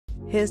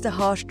Here's the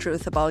harsh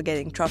truth about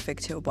getting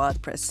traffic to a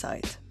WordPress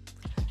site.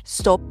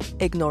 Stop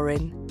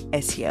ignoring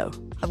SEO.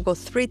 I've got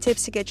 3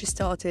 tips to get you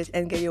started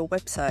and get your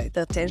website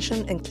the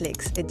attention and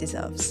clicks it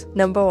deserves.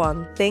 Number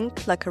 1,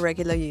 think like a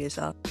regular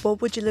user.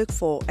 What would you look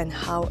for and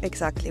how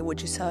exactly would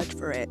you search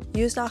for it?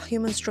 Use that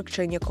human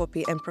structure in your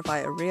copy and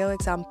provide real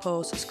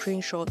examples,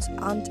 screenshots,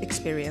 and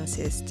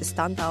experiences to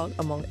stand out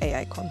among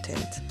AI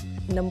content.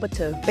 Number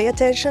 2, pay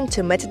attention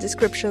to meta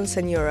descriptions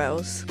and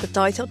URLs. The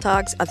title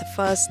tags are the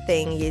first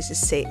thing users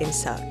see in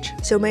search,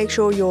 so make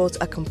sure yours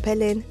are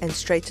compelling and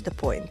straight to the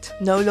point,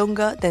 no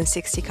longer than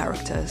 60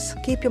 characters.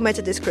 Keep your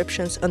meta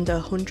descriptions under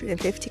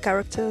 150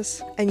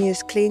 characters and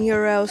use clean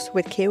URLs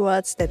with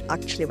keywords that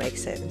actually make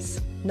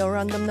sense. No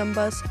random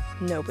numbers,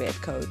 no weird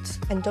codes.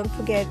 And don't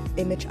forget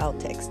image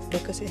alt text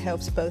because it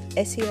helps both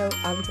SEO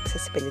and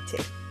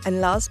accessibility.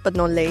 And last but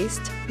not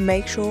least,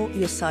 make sure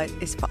your site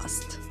is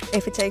fast.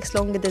 If it takes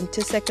longer than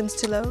 2 seconds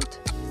to load,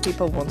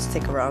 people won't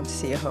stick around to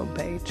see your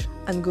homepage.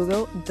 And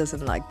Google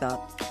doesn't like that.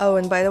 Oh,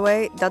 and by the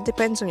way, that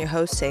depends on your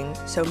hosting,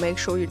 so make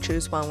sure you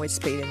choose one with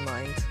speed in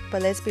mind.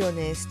 But let's be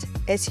honest,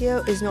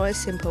 SEO is not as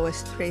simple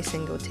as 3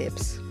 single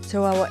tips.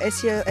 So our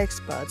SEO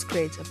experts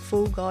create a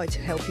full guide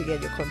to help you get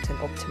your content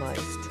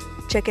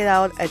optimized. Check it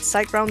out at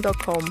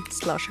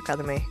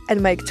SiteGround.com/academy and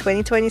make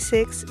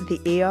 2026 the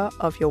year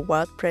of your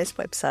WordPress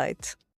website.